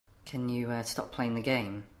Can you stop playing the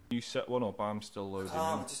game? You set one up, I'm still loading.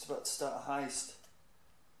 I'm just about to start a heist.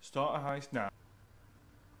 Start a heist now.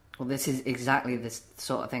 Well, this is exactly the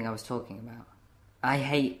sort of thing I was talking about. I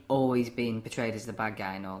hate always being portrayed as the bad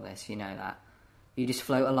guy in all this, you know that. You just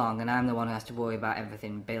float along and I'm the one who has to worry about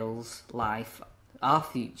everything. Bills, life, our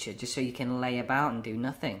future, just so you can lay about and do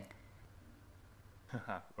nothing.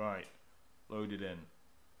 Right, load it in.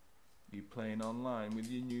 You playing online with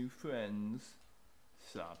your new friends?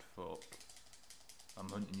 Sad fuck. I'm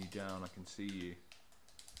hunting you down, I can see you.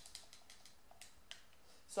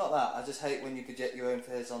 It's not that, I just hate when you project your own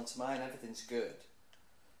fears onto mine. Everything's good.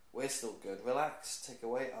 We're still good. Relax, take a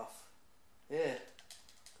weight off. Yeah,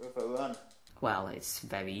 go for a run. Well, it's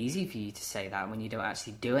very easy for you to say that when you don't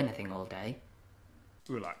actually do anything all day.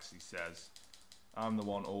 Relax, he says. I'm the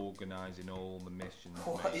one organising all the missions.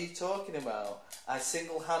 What are you talking about? I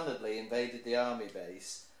single-handedly invaded the army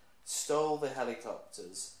base, stole the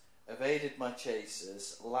helicopters, evaded my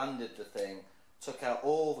chasers, landed the thing, took out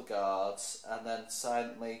all the guards, and then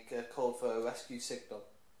silently called for a rescue signal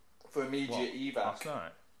for immediate evac. Last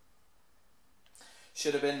night?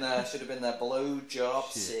 Should have been there. Blow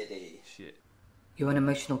job city. Shit. You're an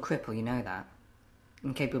emotional cripple, you know that.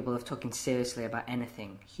 Incapable of talking seriously about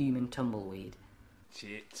anything. Human tumbleweed.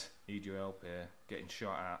 Shit. Need your help here. Getting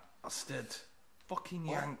shot at. Bastard. Fucking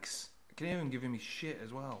Yanks. I can hear him giving me shit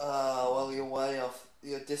as well. Oh, well, you're way off.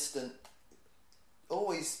 You're distant.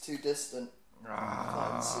 Always too distant.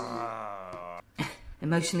 Can't see you.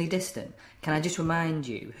 Emotionally distant? Can I just remind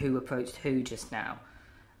you who approached who just now?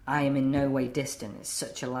 I am in no way distant. It's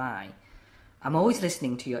such a lie. I'm always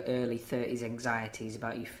listening to your early 30s anxieties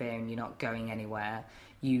about you fearing you're not going anywhere,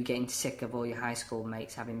 you getting sick of all your high school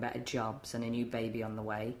mates having better jobs and a new baby on the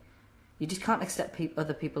way. You just can't accept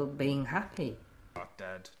other people being happy. Oh,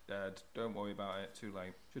 Dad, don't worry about it, too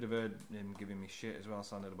late. Should have heard him giving me shit as well,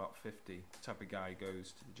 sounded about 50. The type of guy who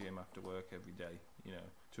goes to the gym after work every day, you know,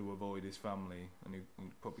 to avoid his family, and he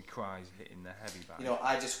probably cries hitting the heavy bag. You know,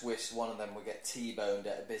 I just wish one of them would get T-boned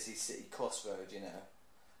at a busy city crossroad, you know.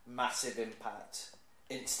 Massive impact,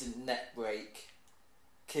 instant neck break,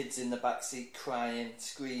 kids in the backseat crying,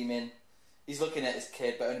 screaming. He's looking at his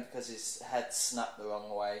kid, but only because his head snapped the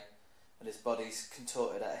wrong way and his body's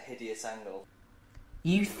contorted at a hideous angle.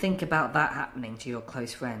 You think about that happening to your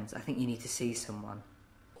close friends, I think you need to see someone.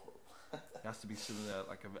 It has to be something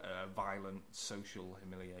like a violent social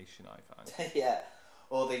humiliation, I find. Yeah,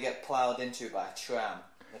 or they get ploughed into by a tram,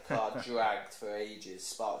 the car dragged for ages,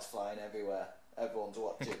 sparks flying everywhere. Everyone's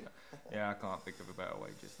watching. Yeah, I can't think of a better way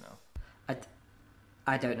just now.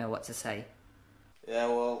 I don't know what to say. Yeah,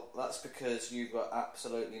 well, that's because you've got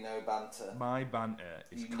absolutely no banter. My banter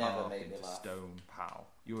is You never carved make me into laugh. stone, pal.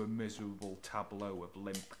 You're a miserable tableau of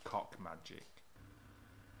limp cock magic.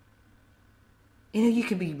 You know, you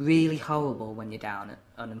can be really horrible when you're down and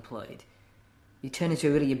unemployed. You turn into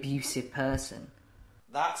a really abusive person.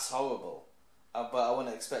 That's horrible. But I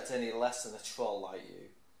wouldn't expect any less than a troll like you.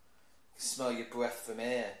 I can smell your breath from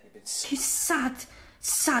here. You've been You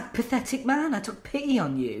sad, pathetic man. I took pity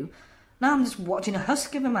on you. Now I'm just watching a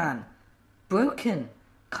husk of a man. Broken.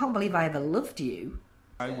 Can't believe I ever loved you.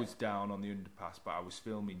 I was down on the underpass, but I was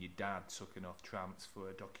filming your dad sucking off tramps for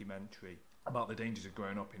a documentary about the dangers of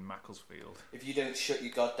growing up in Macclesfield. If you don't shut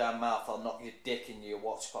your goddamn mouth, I'll knock your dick in your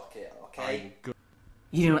watch pocket, okay?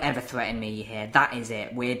 You don't ever threaten me here. That is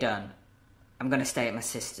it. We're done. I'm going to stay at my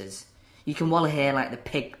sister's. You can wallow here like the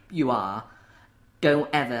pig you are. Don't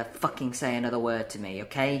ever fucking say another word to me,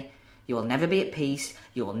 okay? You will never be at peace.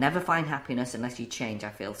 You will never find happiness unless you change. I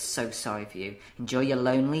feel so sorry for you. Enjoy your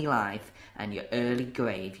lonely life and your early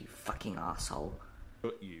grave, you fucking arsehole.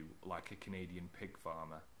 Cut you like a Canadian pig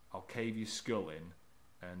farmer. I'll cave your skull in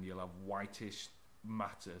and you'll have whitish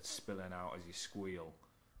matter spilling out as you squeal.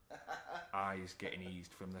 Eyes getting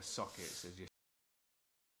eased from the sockets as you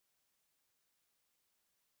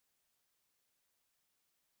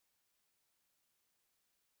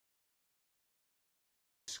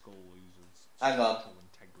skull loses. Hang on.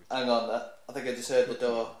 I think I just heard the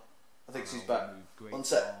door. I think she's back. 1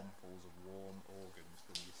 sec. Armfuls of warm organs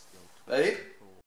from your still. Babe?